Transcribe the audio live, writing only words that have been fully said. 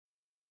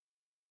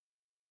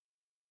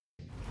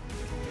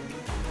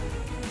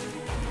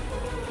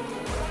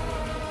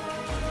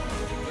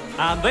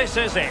And this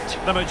is it.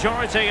 The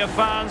majority of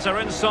fans are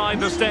inside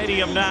the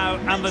stadium now,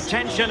 and the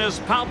tension is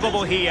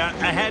palpable here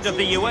ahead of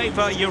the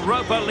UEFA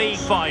Europa League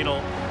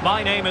final.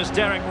 My name is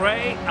Derek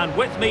Ray, and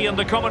with me in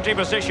the commentary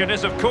position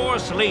is, of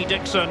course, Lee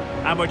Dixon,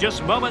 and we're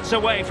just moments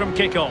away from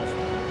kick-off.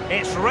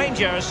 It's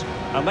Rangers,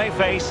 and they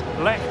face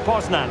Lech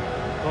Poznan.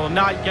 Well,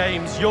 night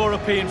games,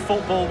 European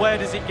football, where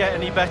does it get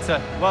any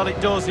better? Well, it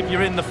does if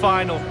you're in the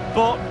final.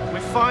 But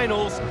with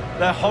finals,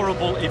 they're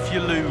horrible if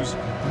you lose.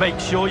 Make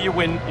sure you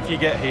win if you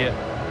get here.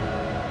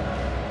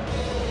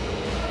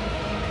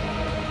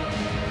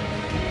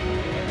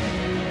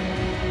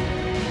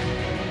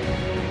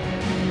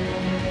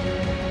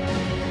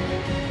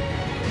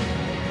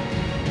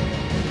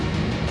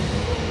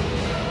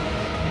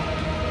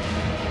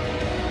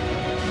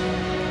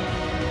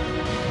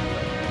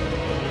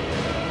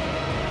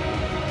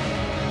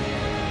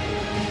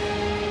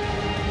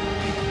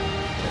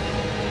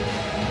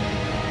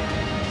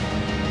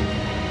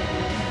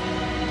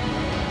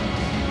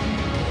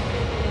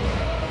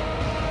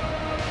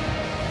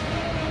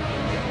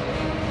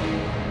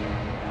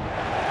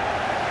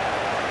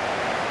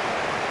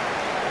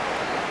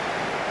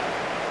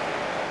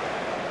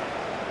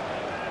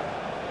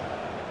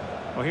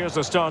 Well, here's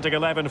the starting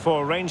 11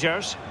 for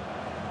Rangers.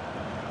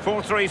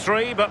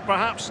 4-3-3, but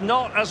perhaps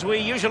not as we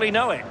usually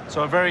know it.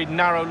 So a very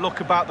narrow look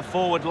about the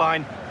forward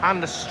line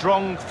and a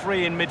strong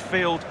three in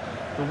midfield.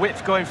 The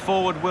width going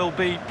forward will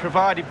be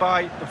provided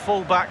by the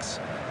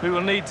full-backs, who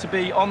will need to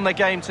be on the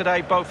game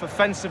today, both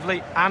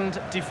offensively and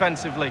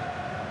defensively.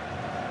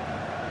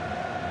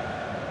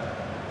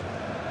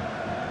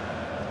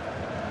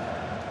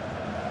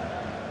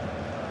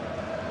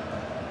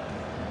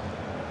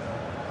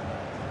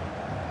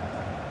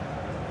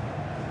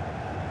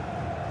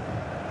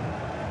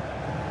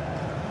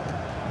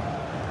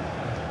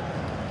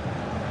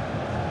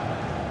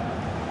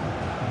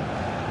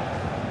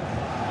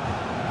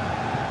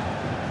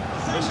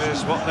 This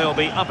is what they'll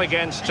be up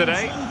against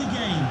today.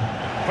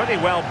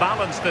 Pretty well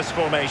balanced, this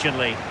formation,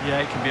 Lee.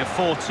 Yeah, it can be a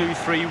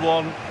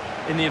 4-2-3-1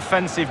 in the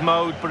offensive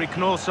mode, but it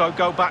can also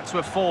go back to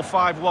a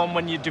 4-5-1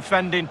 when you're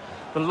defending.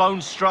 The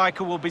lone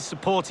striker will be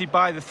supported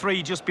by the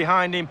three just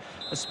behind him,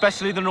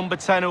 especially the number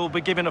 10, who will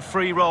be given a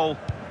free role.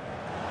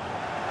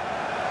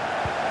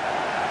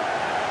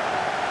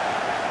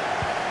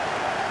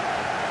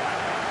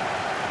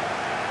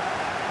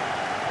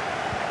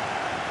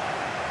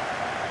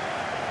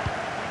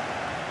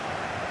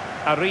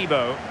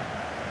 Aribo.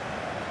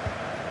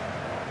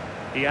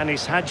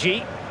 Yanis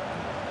Hadji.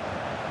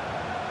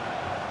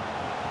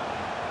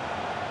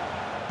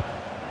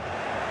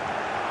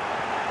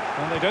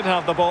 And they did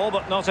have the ball,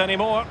 but not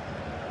anymore.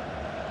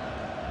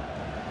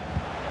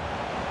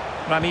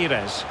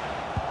 Ramirez.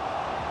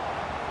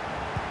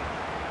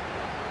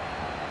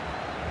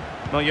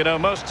 Well, you know,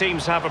 most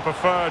teams have a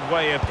preferred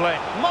way of play.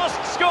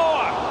 Must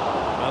score!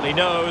 Well, he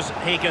knows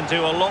he can do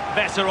a lot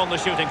better on the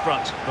shooting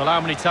front. Well, how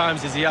many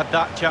times has he had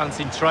that chance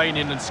in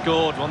training and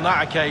scored? On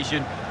that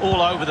occasion,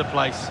 all over the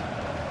place.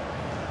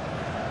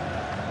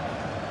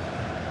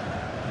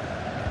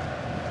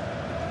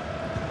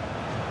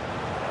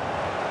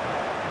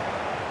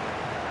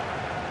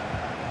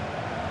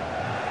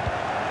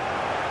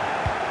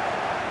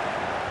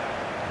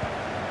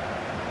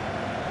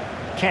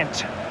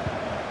 Kent.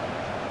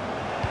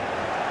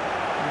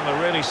 A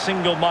really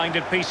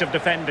single-minded piece of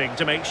defending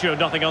to make sure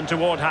nothing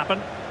untoward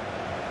happened.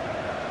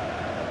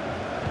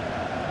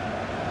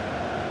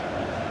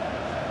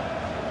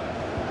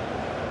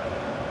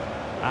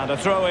 And a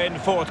throw-in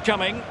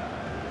forthcoming.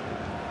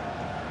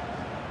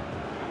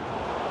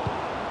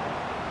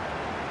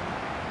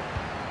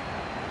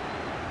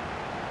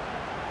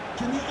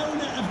 Can the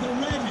owner of the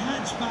red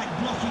hatchback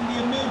blocking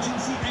the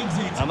emergency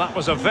exit? And that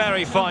was a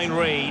very fine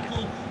read.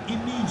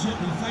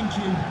 Immediately, thank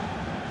you.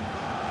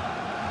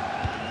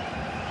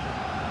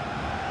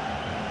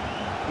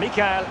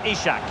 Mikael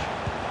Ishak.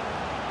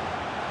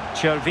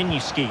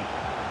 Czerwiński.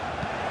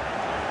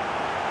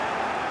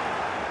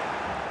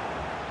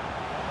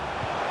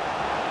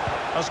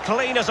 As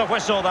clean as a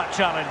whistle, that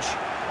challenge.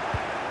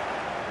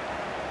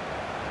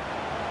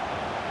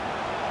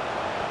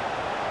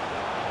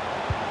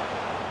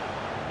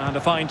 And a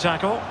fine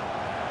tackle.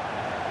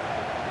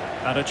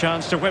 And a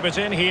chance to whip it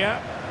in here.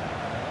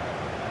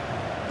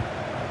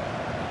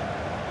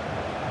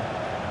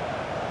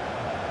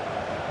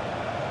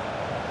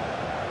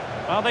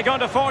 Are they going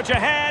to forge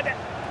ahead?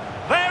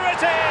 There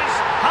it is!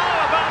 How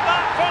about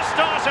that for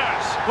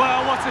starters?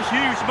 Well, what a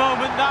huge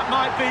moment that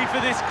might be for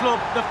this club.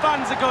 The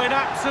fans are going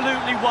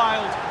absolutely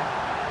wild.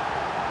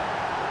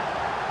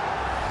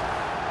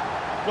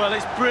 Well,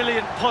 it's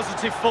brilliant,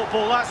 positive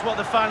football. That's what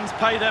the fans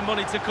pay their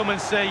money to come and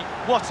see.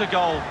 What a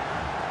goal.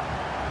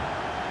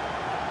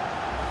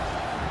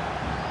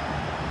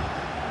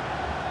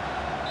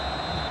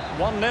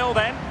 One 0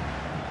 then.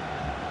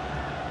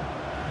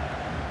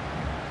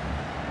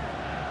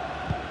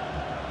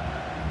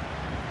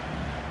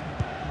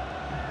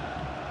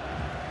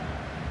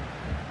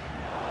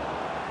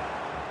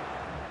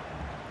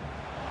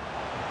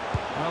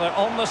 Well, they're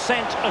on the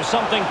scent of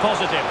something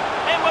positive.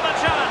 In with a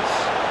chance.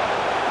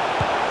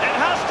 It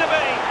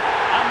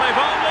And they've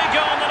only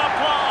gone and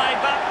applied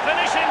that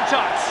finishing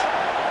touch.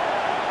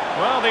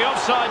 Well, the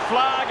offside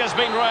flag has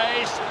been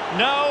raised.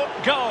 No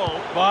goal.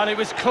 Well, it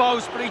was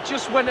close, but he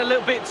just went a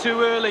little bit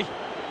too early.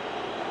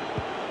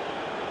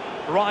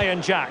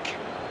 Ryan Jack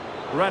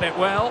read it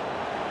well.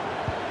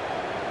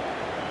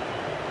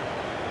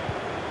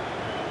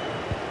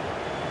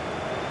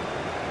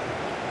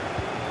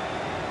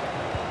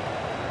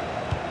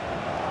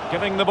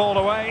 Giving the ball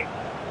away.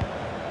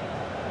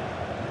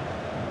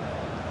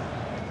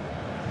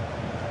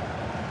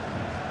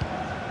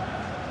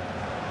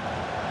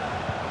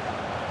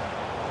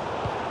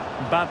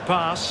 Bad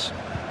pass.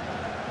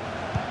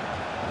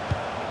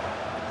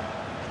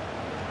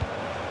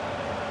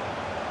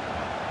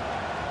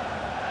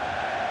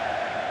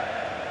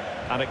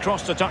 And it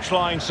crossed the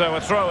touchline, so a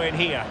throw in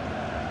here.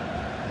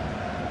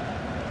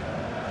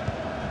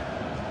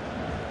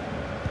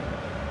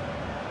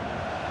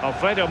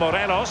 Alfredo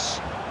Morelos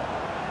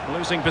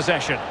losing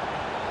possession.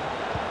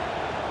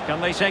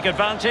 Can they take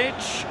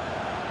advantage?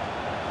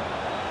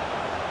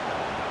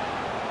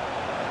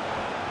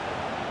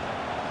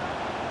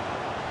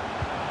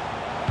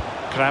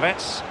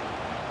 Kravets.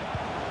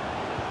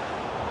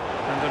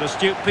 And an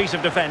astute piece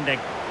of defending.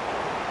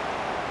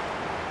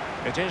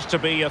 It is to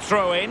be a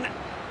throw-in.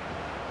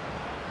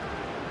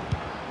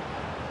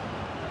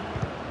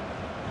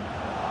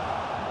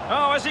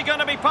 Oh, is he going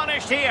to be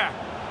punished here?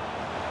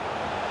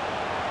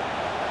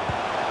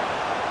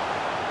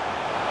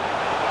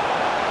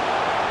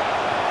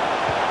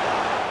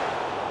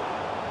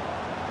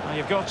 Well,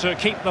 you've got to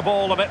keep the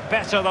ball a bit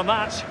better than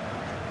that.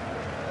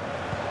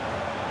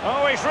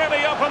 Oh, he's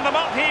really opened them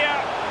up here.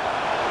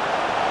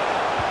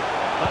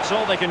 That's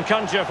all they can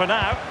conjure for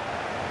now.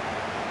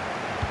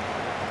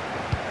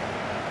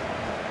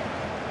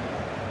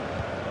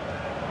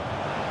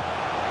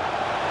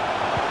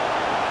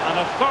 An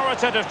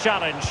authoritative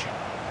challenge.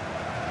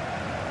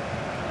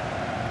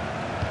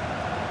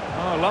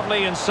 Oh,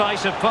 lovely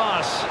incisive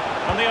pass.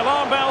 And the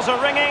alarm bells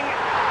are ringing.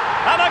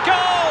 And a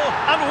goal!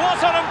 And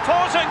what an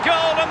important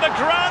goal in the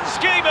grand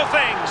scheme of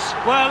things.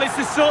 Well, it's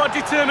the sort of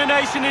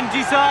determination and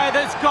desire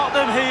that's got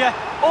them here.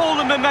 All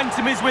the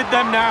momentum is with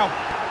them now.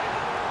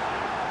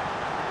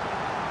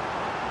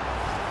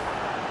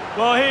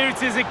 Well, here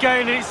it is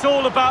again, and it's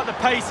all about the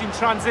pace in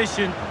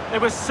transition. They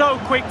were so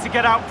quick to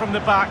get out from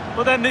the back,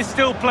 but then there's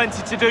still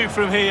plenty to do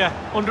from here.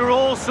 Under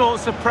all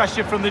sorts of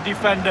pressure from the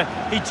defender,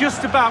 he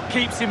just about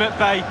keeps him at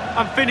bay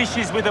and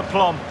finishes with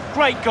aplomb.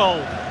 Great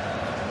goal.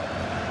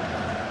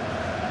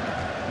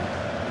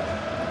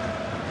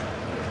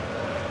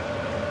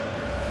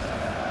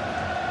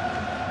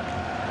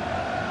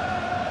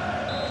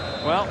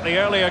 Well, the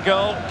earlier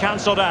goal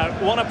cancelled out.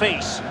 One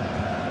apiece.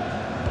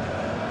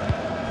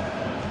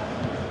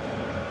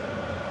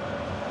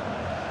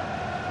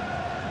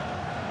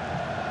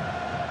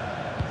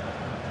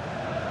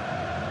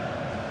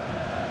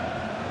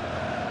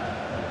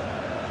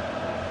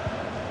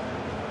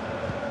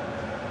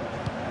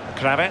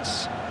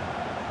 Kravets.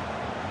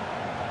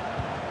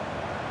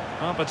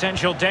 Well,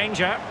 potential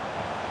danger.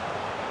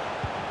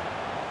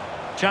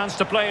 Chance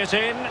to play it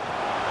in.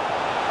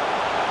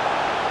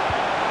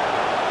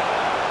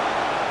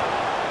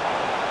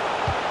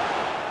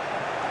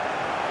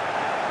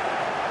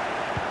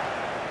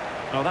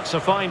 Oh, that's a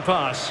fine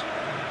pass.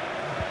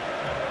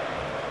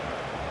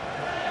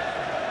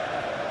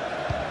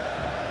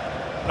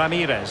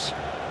 Ramirez.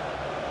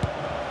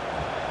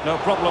 No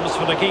problems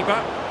for the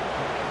keeper.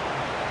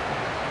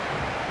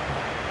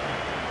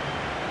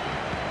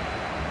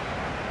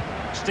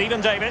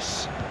 Stephen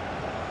Davis.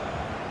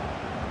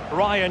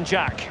 Ryan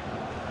Jack.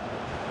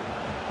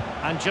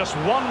 And just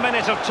 1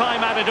 minute of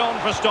time added on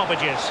for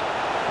stoppages.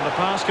 And the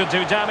pass could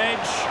do damage.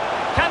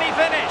 Can he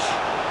finish?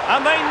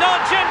 And they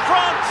nudge in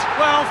front!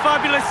 Well,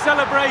 fabulous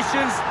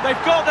celebrations.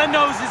 They've got their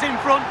noses in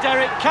front,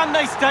 Derek. Can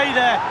they stay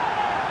there?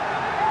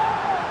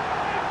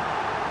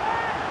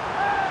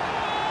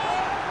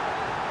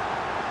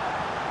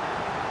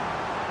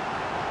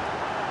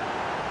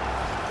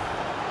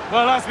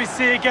 Well, as we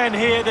see again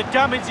here, the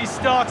damage is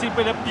started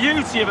with a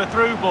beauty of a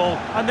through ball.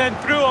 And then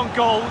through on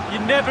goal, you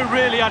never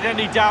really had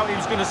any doubt he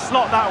was going to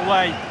slot that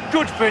away.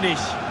 Good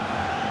finish.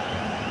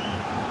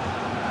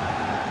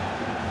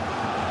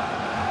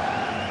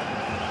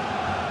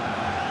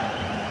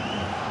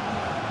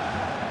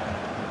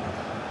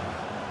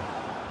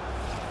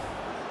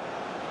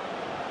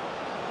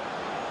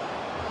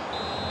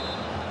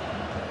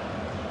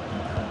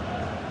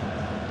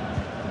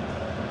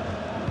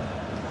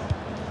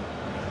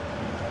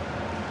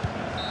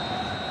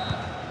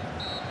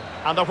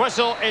 And the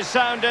whistle is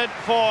sounded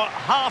for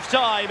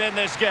half-time in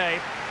this game.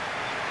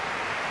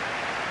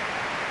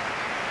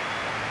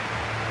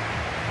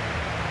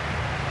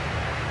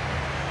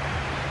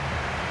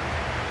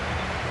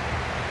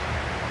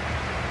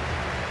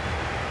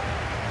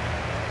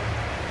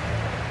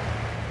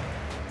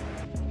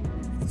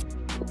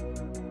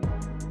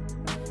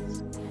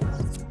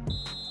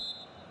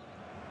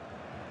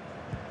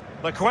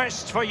 The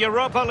quest for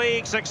Europa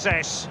League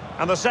success,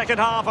 and the second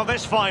half of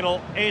this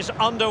final is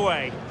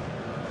underway.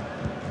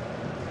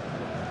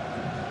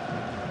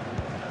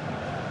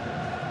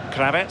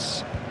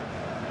 Kravets.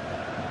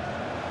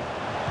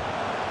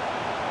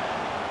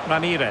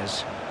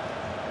 Ramirez.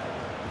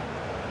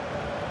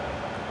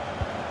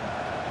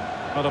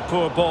 But a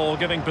poor ball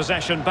giving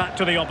possession back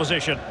to the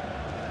opposition.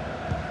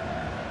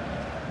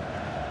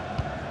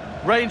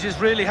 Rangers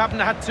really haven't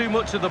had too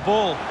much of the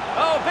ball.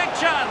 Oh, big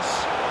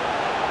chance!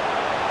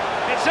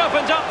 It's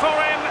opened up for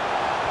him.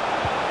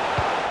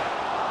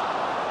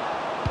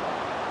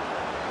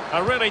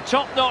 A really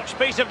top-notch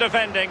piece of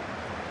defending.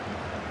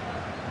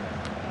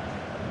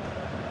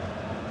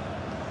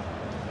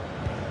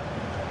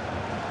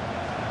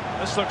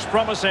 This looks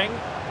promising.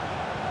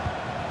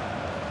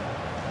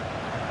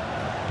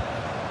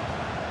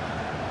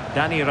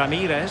 Dani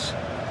Ramirez.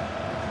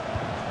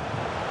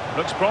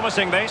 Looks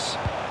promising, this.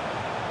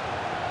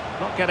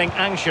 Not getting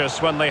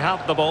anxious when they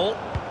have the ball.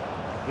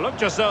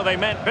 Looked as though they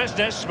meant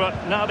business, but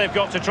now they've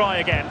got to try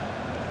again.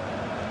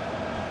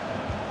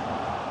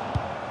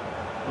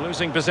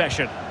 Losing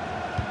possession.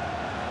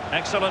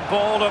 Excellent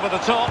ball over the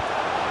top.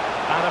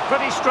 And a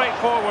pretty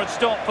straightforward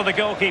stop for the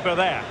goalkeeper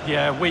there.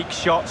 Yeah, weak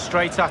shot,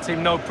 straight at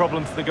him, no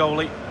problem for the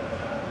goalie.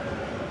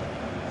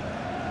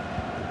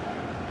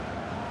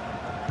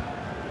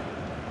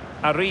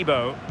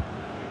 Aribo.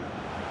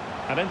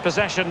 And in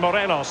possession,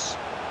 Morelos.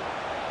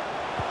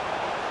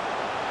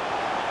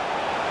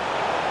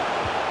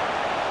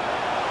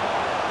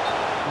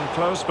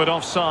 Close but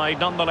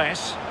offside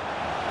nonetheless.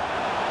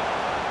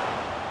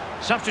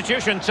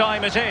 Substitution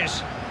time it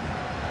is.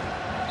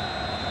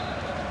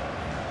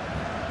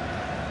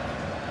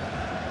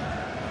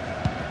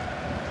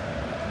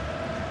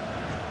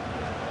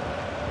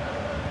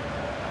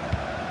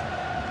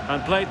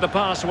 And played the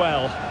pass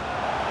well.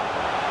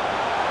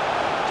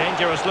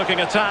 Dangerous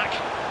looking attack.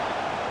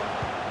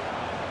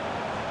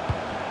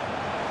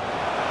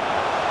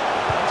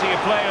 Plenty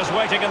of players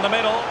waiting in the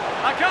middle.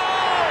 A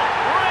goal!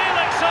 Real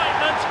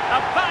excitement! A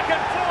back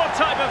and forth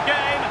type of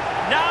game.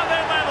 Now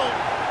they're level.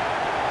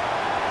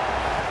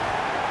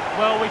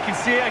 Well, we can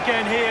see it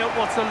again here.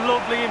 What a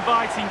lovely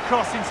inviting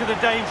cross into the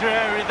danger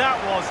area that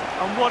was.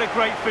 And what a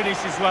great finish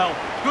as well.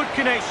 Good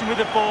connection with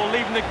the ball,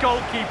 leaving the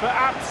goalkeeper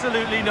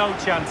absolutely no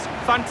chance.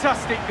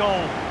 Fantastic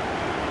goal.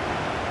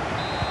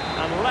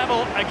 And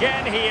level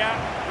again here.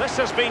 This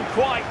has been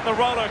quite the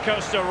roller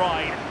coaster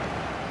ride.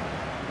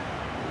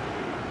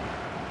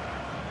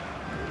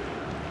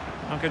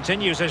 And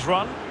continues his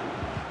run.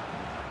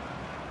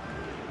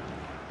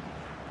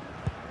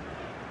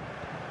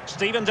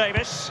 Stephen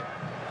Davis.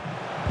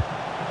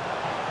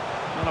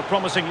 Not a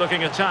promising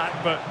looking attack,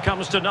 but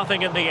comes to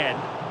nothing in the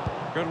end.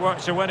 Good work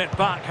to win it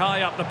back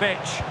high up the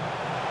pitch.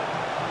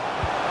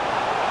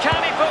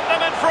 Can he put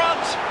them in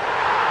front?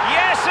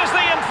 Yes is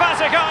the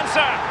emphatic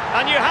answer.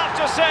 And you have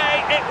to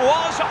say it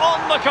was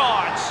on the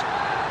cards.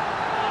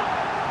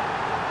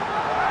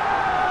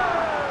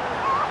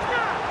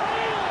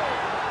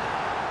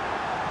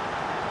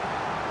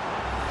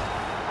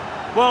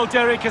 Well,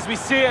 Derek, as we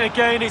see it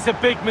again, it's a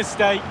big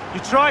mistake. You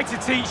try to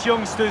teach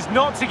youngsters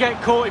not to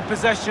get caught in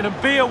possession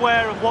and be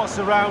aware of what's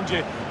around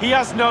you. He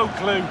has no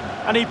clue,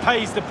 and he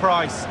pays the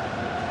price.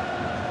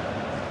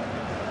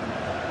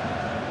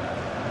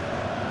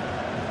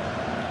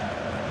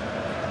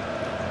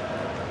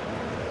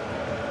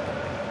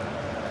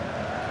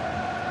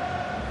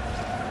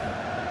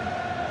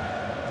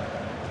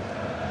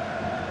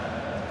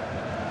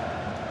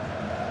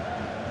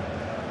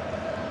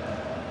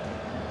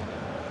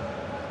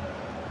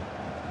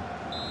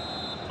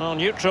 Well,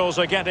 neutrals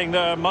are getting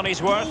their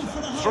money's worth.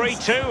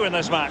 3-2 in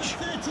this match.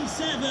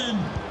 37,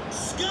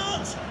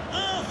 Scott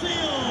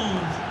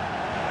Arfield.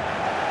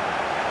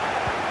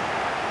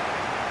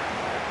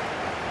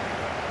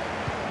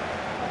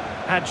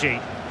 Hadji.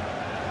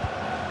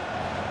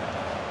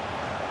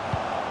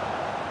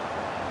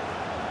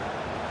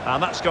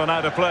 And that's gone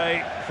out of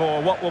play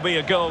for what will be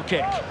a goal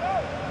kick.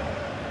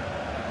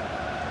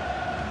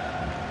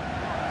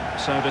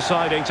 So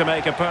deciding to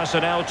make a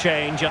personnel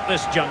change at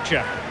this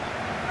juncture.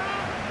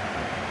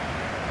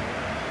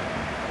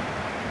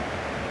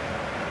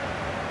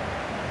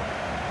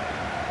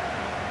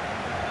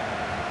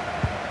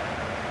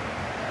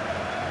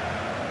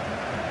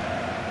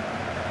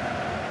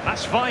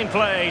 That's fine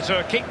play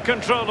to keep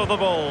control of the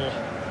ball.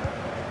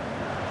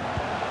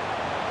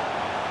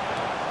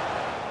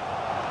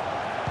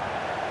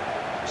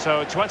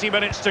 So 20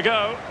 minutes to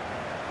go.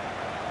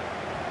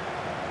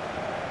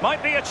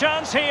 Might be a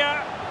chance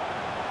here.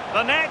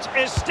 The net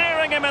is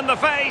staring him in the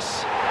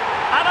face.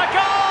 And a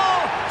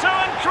goal to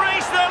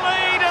increase the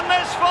lead in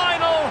this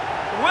final.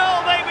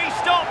 Will they be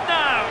stopped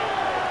now?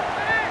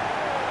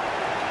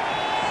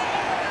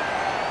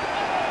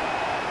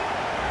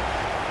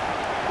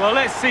 Well,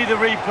 let's see the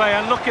replay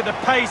and look at the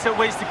pace at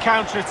which the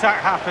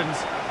counter-attack happens.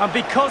 And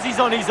because he's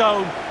on his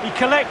own, he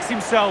collects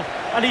himself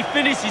and he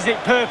finishes it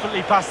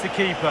perfectly past the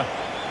keeper.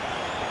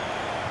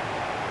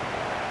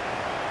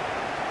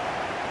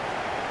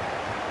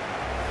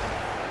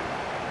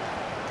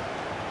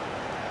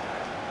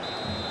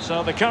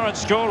 So the current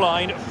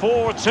scoreline, 4-2.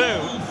 For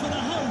the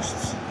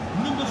hosts,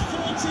 number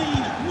 14,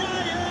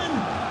 Ryan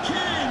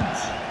Kent.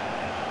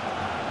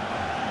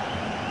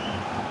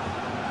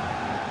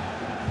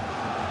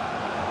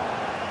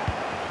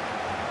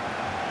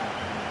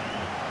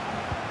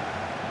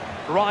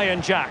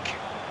 Ryan Jack.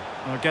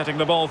 They're getting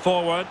the ball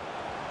forward.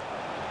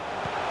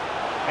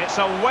 It's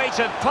a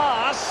weighted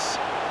pass.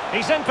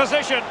 He's in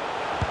position.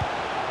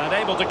 And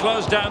able to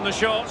close down the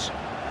shot.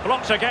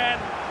 Blocked again.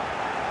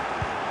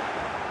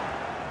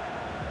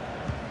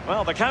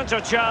 Well, the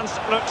counter chance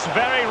looks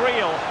very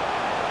real.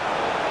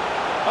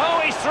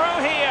 Oh, he's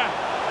through here.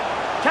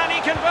 Can he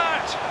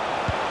convert?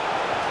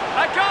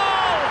 A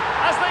goal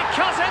as they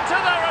cut into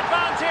their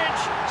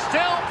advantage.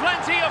 Still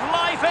plenty of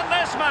life in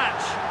this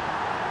match.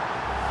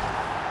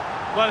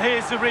 Well,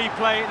 here's the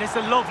replay, and it's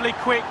a lovely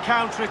quick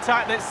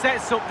counter-attack that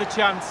sets up the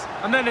chance.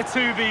 And then a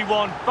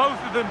 2v1, both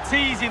of them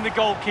teasing the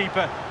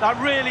goalkeeper. That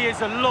really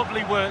is a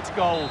lovely worked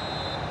goal.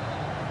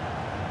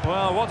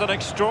 Well, what an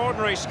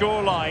extraordinary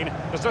scoreline.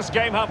 Does this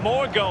game have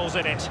more goals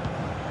in it?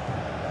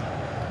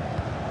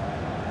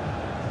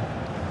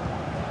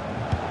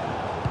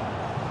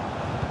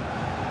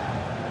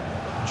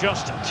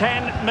 Just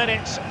 10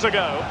 minutes to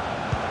go.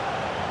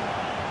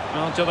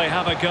 Well, do they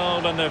have a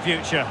goal in their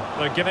future?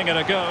 They're giving it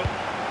a go.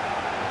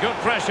 Good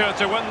pressure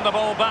to win the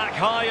ball back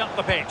high up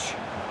the pitch.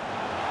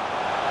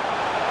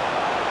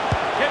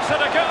 Gives it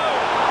a go.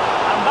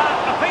 And that,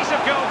 a piece of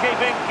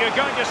goalkeeping you're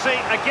going to see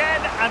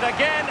again and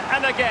again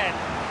and again.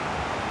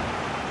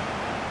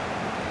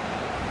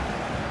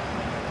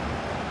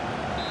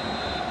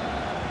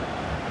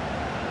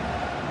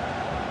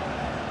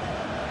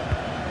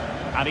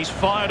 And he's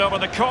fired over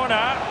the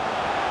corner.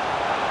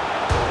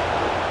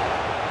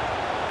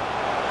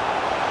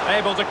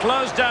 Able to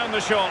close down the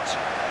shot.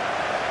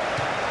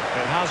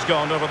 It has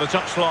gone over the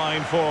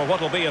touchline for what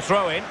will be a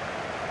throw-in.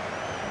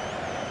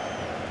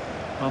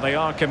 Well, they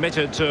are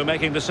committed to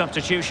making the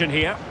substitution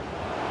here.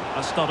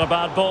 That's not a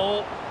bad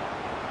ball.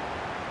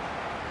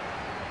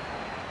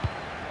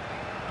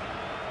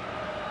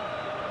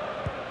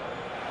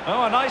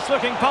 Oh, a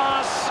nice-looking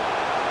pass.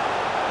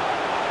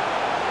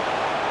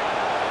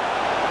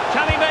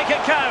 Can he make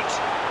it count?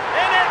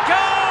 In it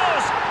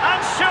goes! And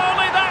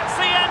surely that's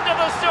the end of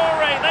the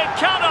story. They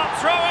cannot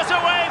throw us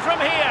away from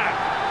here.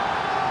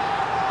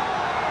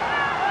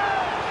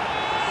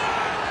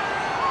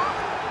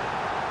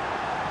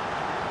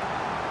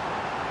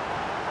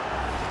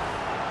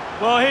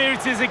 Well, here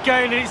it is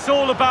again, and it's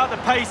all about the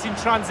pace in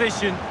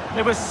transition.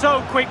 They were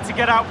so quick to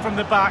get out from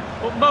the back,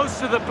 but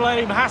most of the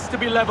blame has to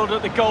be levelled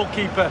at the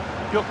goalkeeper.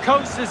 You're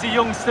coached as a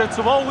youngster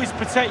to always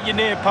protect your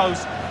near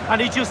post,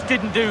 and he just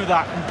didn't do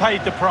that and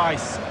paid the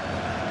price.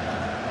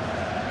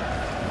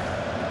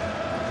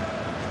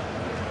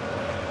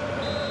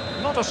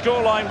 Not a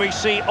scoreline we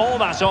see all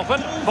that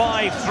often.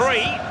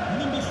 5-3.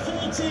 Number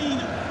 14,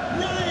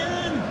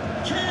 Ryan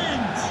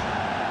Kent.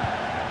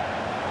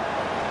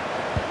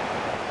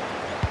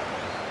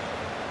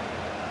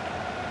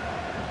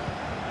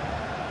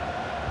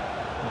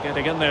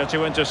 Getting in there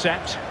to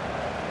intercept.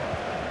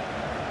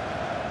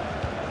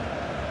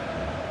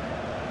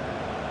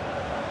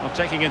 Well,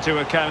 taking into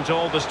account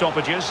all the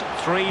stoppages,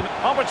 3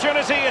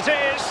 opportunity it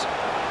is.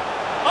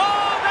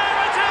 Oh, there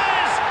it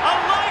is! A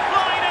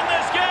lifeline in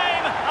this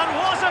game, and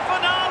what a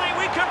finale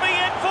we could be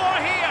in for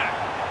here.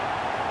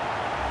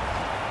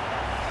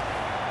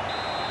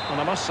 Well,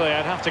 I must say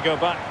I'd have to go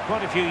back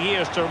quite a few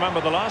years to remember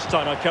the last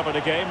time I covered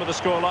a game with a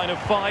scoreline of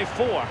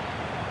 5-4.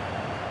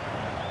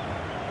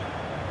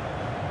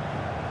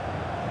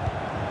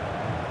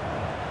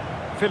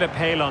 Philip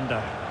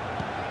Haylander.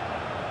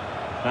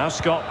 Now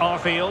Scott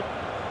Arfield.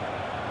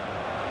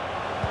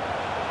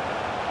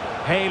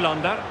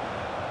 Haylander.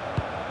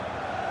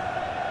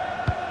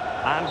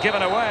 And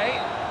given away.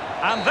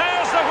 And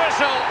there's the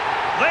whistle.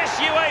 This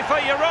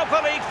UEFA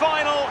Europa League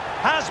final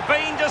has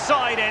been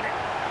decided.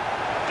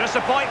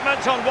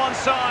 Disappointment on one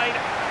side,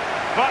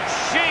 but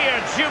sheer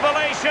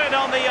jubilation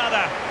on the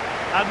other.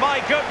 And my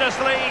goodness,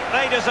 Lee,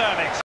 they deserve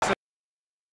it.